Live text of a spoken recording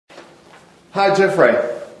Hi, Jeffrey.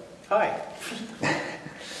 Hi.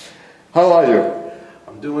 How are you?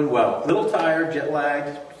 I'm doing well. A little tired, jet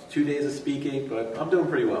lagged, 2 days of speaking, but I'm doing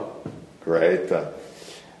pretty well. Great.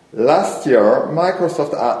 Last year,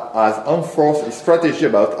 Microsoft has enforced its strategy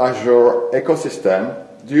about Azure ecosystem.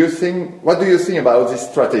 What do you think about this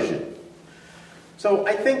strategy? So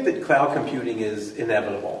I think that cloud computing is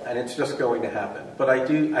inevitable, and it's just going to happen. But I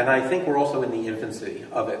think we're also in the infancy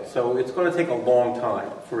of it. So it's going to take a long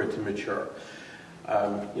time for it to mature.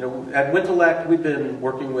 At Wintellect, we've been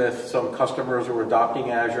working with some customers who are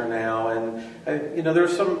adopting Azure now, and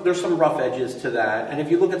there's some rough edges to that. And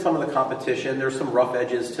if you look at some of the competition, there's some rough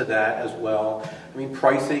edges to that as well. I mean,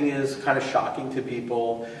 pricing is kind of shocking to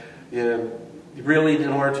people. Really, in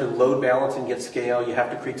order to load balance and get scale, you have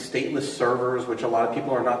to create stateless servers, which a lot of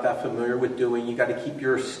people are not that familiar with doing. You got to keep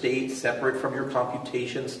your state separate from your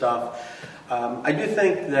computation stuff. I do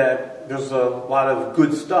think that there's a lot of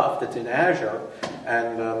good stuff that's in Azure,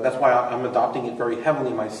 and that's why I'm adopting it very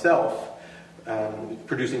heavily myself,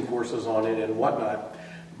 producing courses on it and whatnot.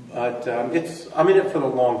 But I'm in it for the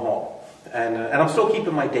long haul, and I'm still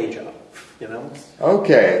keeping my day job.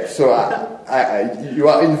 Okay, so you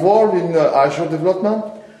are involved in Azure development?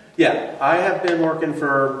 Yeah, I have been working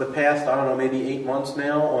for the past, maybe 8 months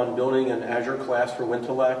now on building an Azure class for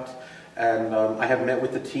Wintellect, and I have met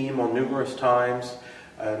with the team on numerous times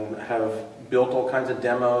and have built all kinds of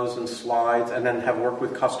demos and slides, and then have worked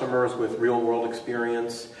with customers with real-world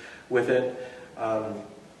experience with it.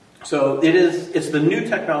 So it's the new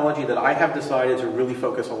technology that I have decided to really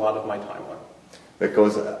focus a lot of my time on.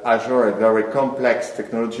 Because Azure is very complex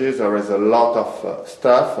technology, there is a lot of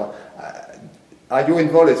stuff. Are you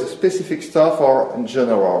involved in specific stuff or in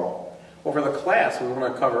general? Well, for the class, we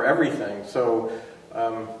want to cover everything. So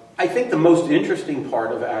I think the most interesting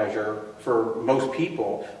part of Azure for most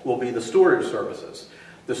people will be the storage services.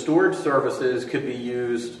 The storage services could be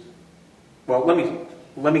used, well, let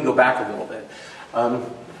me go back a little bit.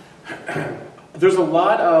 There's a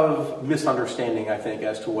lot of misunderstanding, I think,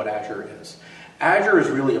 as to what Azure is. Azure is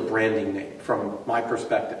really a branding name from my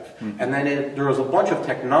perspective. Mm-hmm. And then there is a bunch of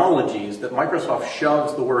technologies that Microsoft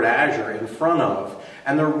shoves the word Azure in front of,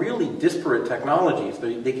 and they're really disparate technologies.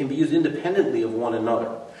 They can be used independently of one another.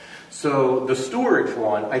 So the storage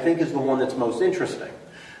one, I think, is the one that's most interesting.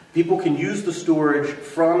 People can use the storage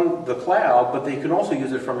from the cloud, but they can also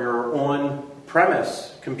use it from your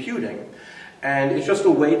on-premise computing. And it's just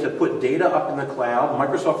a way to put data up in the cloud.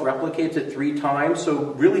 Microsoft replicates it 3 times,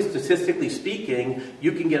 so really statistically speaking,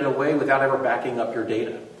 you can get away without ever backing up your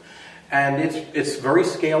data. And it's very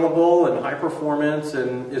scalable and high performance,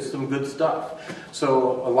 and it's some good stuff.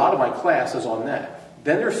 So a lot of my class is on that.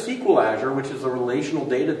 Then there's SQL Azure, which is a relational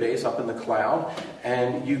database up in the cloud,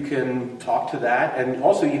 and you can talk to that, and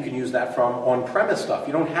also you can use that from on-premise stuff.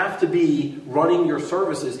 You don't have to be running your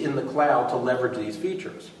services in the cloud to leverage these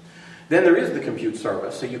features. Then there is the compute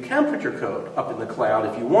service, so you can put your code up in the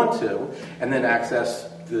cloud if you want to, and then access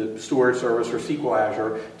the storage service for SQL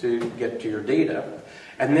Azure to get to your data.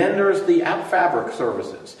 And then there's the App Fabric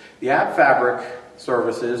services. The App Fabric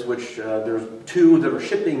services, which there's 2 that are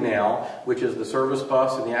shipping now, which is the Service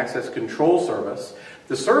Bus and the Access Control Service.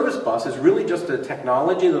 The Service Bus is really just a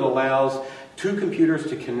technology that allows 2 computers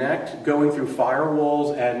to connect going through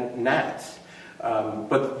firewalls and NATs.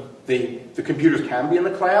 But the computers can be in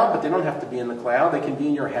the cloud, but they don't have to be in the cloud. They can be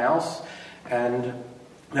in your house. And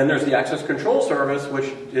then there's the Access Control Service, which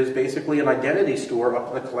is basically an identity store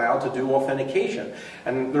up in the cloud to do authentication.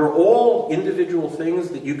 And they're all individual things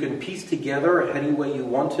that you can piece together any way you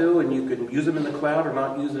want to, and you can use them in the cloud or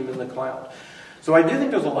not use them in the cloud. So I do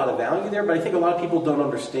think there's a lot of value there, but I think a lot of people don't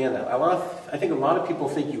understand that. I think a lot of people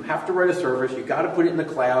think you have to write a service, you got to put it in the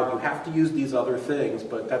cloud, you have to use these other things,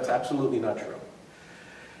 but that's absolutely not true.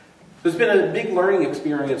 It's been a big learning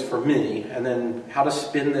experience for me, and then how to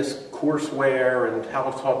spin this courseware and how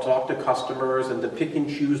to talk to customers and to pick and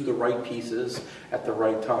choose the right pieces at the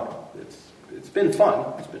right time. It's been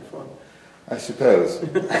fun. It's been fun. I suppose.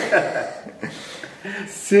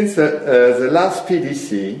 Since the last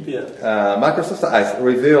PDC, Microsoft has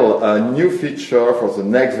revealed a new feature for the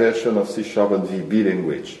next version of C# and VB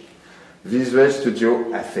language, Visual Studio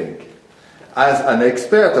Async. As an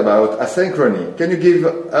expert about Asynchronous, can you give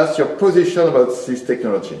us your position about this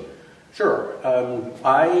technology? Sure.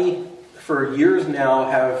 I, for years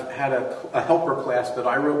now, have had a helper class that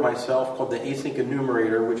I wrote myself called the Async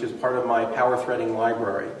Enumerator, which is part of my power threading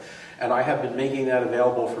library. And I have been making that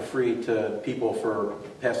available for free to people for the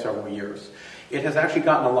past several years. It has actually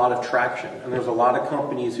gotten a lot of traction, and there's a lot of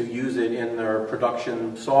companies who use it in their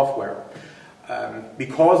production software.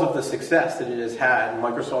 Because of the success that it has had,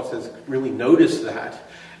 Microsoft has really noticed that,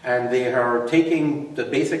 And they are taking the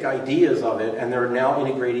basic ideas of it, and they're now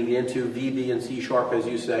integrating it into VB and C#, as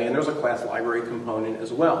you say, and there's a class library component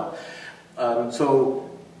as well.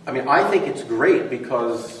 I think it's great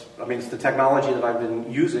because, it's the technology that I've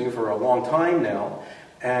been using for a long time now,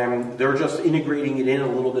 and they're just integrating it in a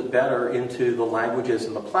little bit better into the languages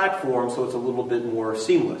and the platform, so it's a little bit more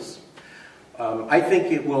seamless. I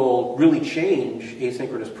think it will really change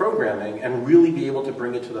asynchronous programming and really be able to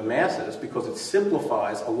bring it to the masses because it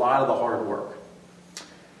simplifies a lot of the hard work.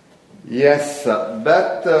 Yes,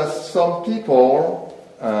 but some people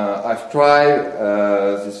have tried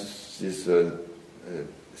this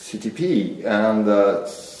CTP, and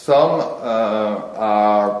some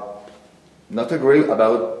are not agree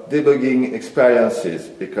about debugging experiences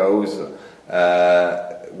because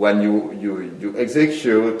when you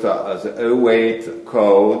execute the await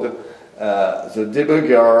code, the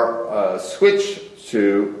debugger switch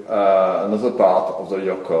to another part of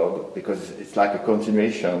your code because it's like a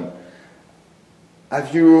continuation.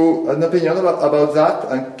 Have you an opinion about that?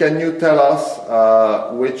 And can you tell us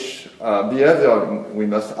which behavior we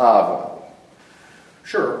must have?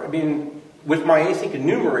 Sure. With my async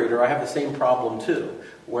enumerator, I have the same problem too,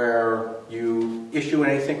 where you issue an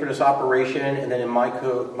asynchronous operation, and then in my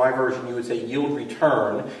version, you would say yield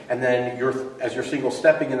return, and then as you're single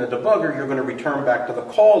stepping in the debugger, you're going to return back to the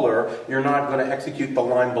caller. You're not going to execute the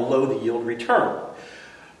line below the yield return.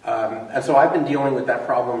 And so I've been dealing with that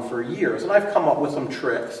problem for years, and I've come up with some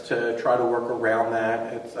tricks to try to work around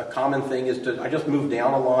that. A common thing is I just move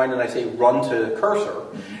down a line and I say run to cursor,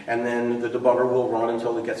 and then the debugger will run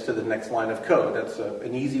until it gets to the next line of code. That's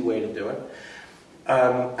an easy way to do it.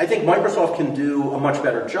 I think Microsoft can do a much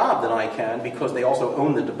better job than I can because they also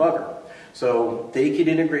own the debugger. So they could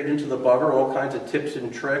integrate into the debugger all kinds of tips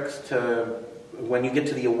and tricks to when you get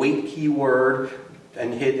to the await keyword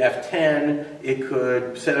and hit F10, it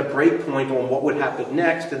could set a breakpoint on what would happen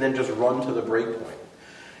next and then just run to the breakpoint.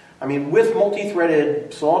 With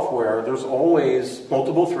multi-threaded software, there's always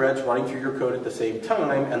multiple threads running through your code at the same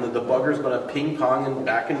time, and the debugger is going to ping-pong and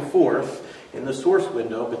back and forth in the source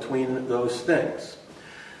window between those things.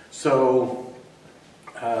 So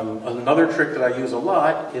another trick that I use a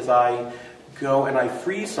lot is I go and I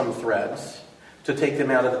freeze some threads to take them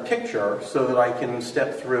out of the picture so that I can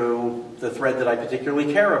step through the thread that I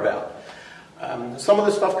particularly care about. Some of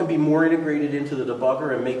the stuff can be more integrated into the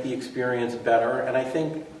debugger and make the experience better, and I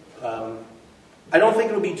don't think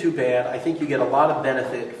it'll be too bad. I think you get a lot of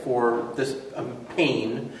benefit for this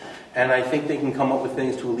pain, and I think they can come up with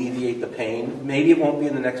things to alleviate the pain. Maybe it won't be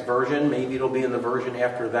in the next version, maybe it'll be in the version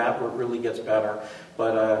after that where it really gets better,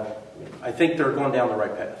 but I think they're going down the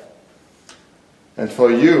right path. And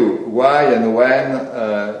for you, why and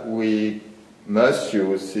when we must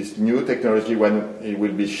use this new technology when it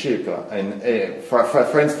will be shipped? And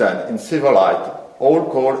for instance, in Silverlight,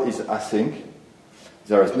 all code is async.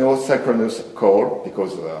 There is no synchronous call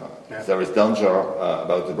because there is danger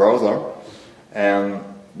about the browser. And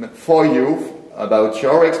for you, about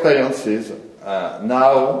your experiences,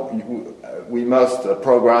 now we must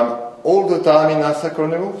program all the time in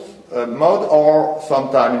asynchronous mode or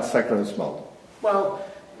sometime in synchronous mode. Well,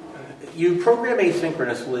 you program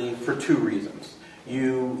asynchronously for two reasons.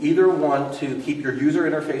 You either want to keep your user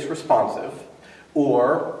interface responsive,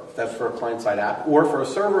 or that's for a client-side app, or for a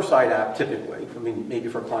server-side app typically, maybe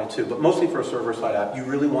for a client too, but mostly for a server-side app, you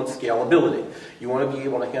really want scalability. You want to be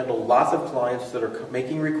able to handle lots of clients that are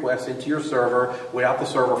making requests into your server without the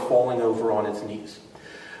server falling over on its knees.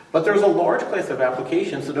 But there's a large class of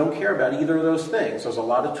applications that don't care about either of those things. There's a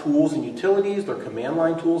lot of tools and utilities. There are command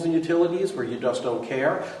line tools and utilities where you just don't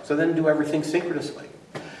care. So then do everything synchronously.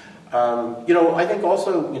 I think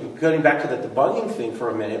also, going back to the debugging thing for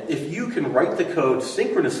a minute, if you can write the code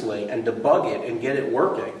synchronously and debug it and get it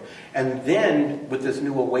working, and then with this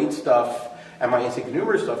new await stuff and my async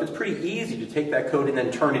enumerator stuff, it's pretty easy to take that code and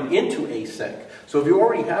then turn it into async. So if you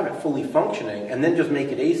already have it fully functioning and then just make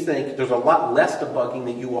it async, there's a lot less debugging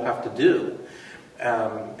that you will have to do.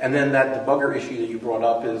 And then that debugger issue that you brought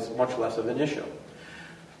up is much less of an issue.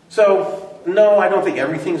 So, no, I don't think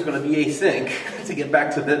everything's going to be async. To get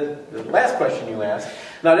back to the last question you asked,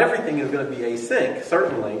 not everything is going to be async,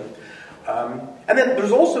 certainly. And then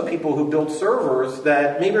there's also people who build servers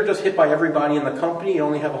that maybe are just hit by everybody in the company. You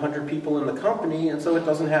only have 100 people in the company, and so it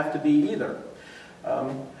doesn't have to be either.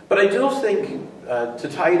 But I do think to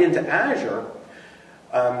tie it into Azure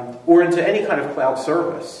or into any kind of cloud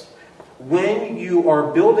service, when you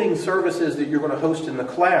are building services that you're going to host in the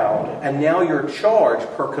cloud, and now you're charged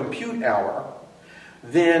per compute hour,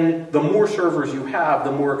 then the more servers you have,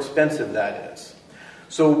 the more expensive that is.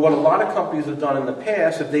 So what a lot of companies have done in the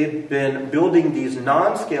past is they've been building these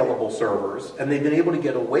non-scalable servers, and they've been able to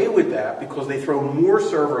get away with that because they throw more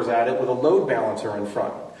servers at it with a load balancer in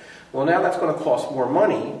front. Well, now that's going to cost more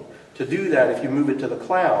money to do that if you move it to the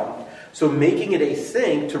cloud. So making it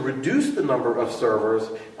async to reduce the number of servers,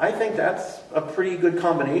 I think that's a pretty good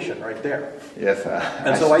combination right there. Yes,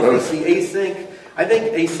 and so I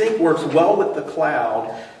think async works well with the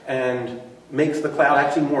cloud and makes the cloud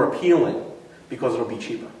actually more appealing because it'll be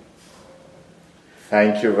cheaper.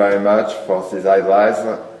 Thank you very much for this advice,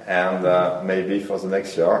 and maybe for the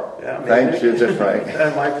next year. Yeah, thank you, Jeffrey.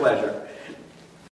 My pleasure.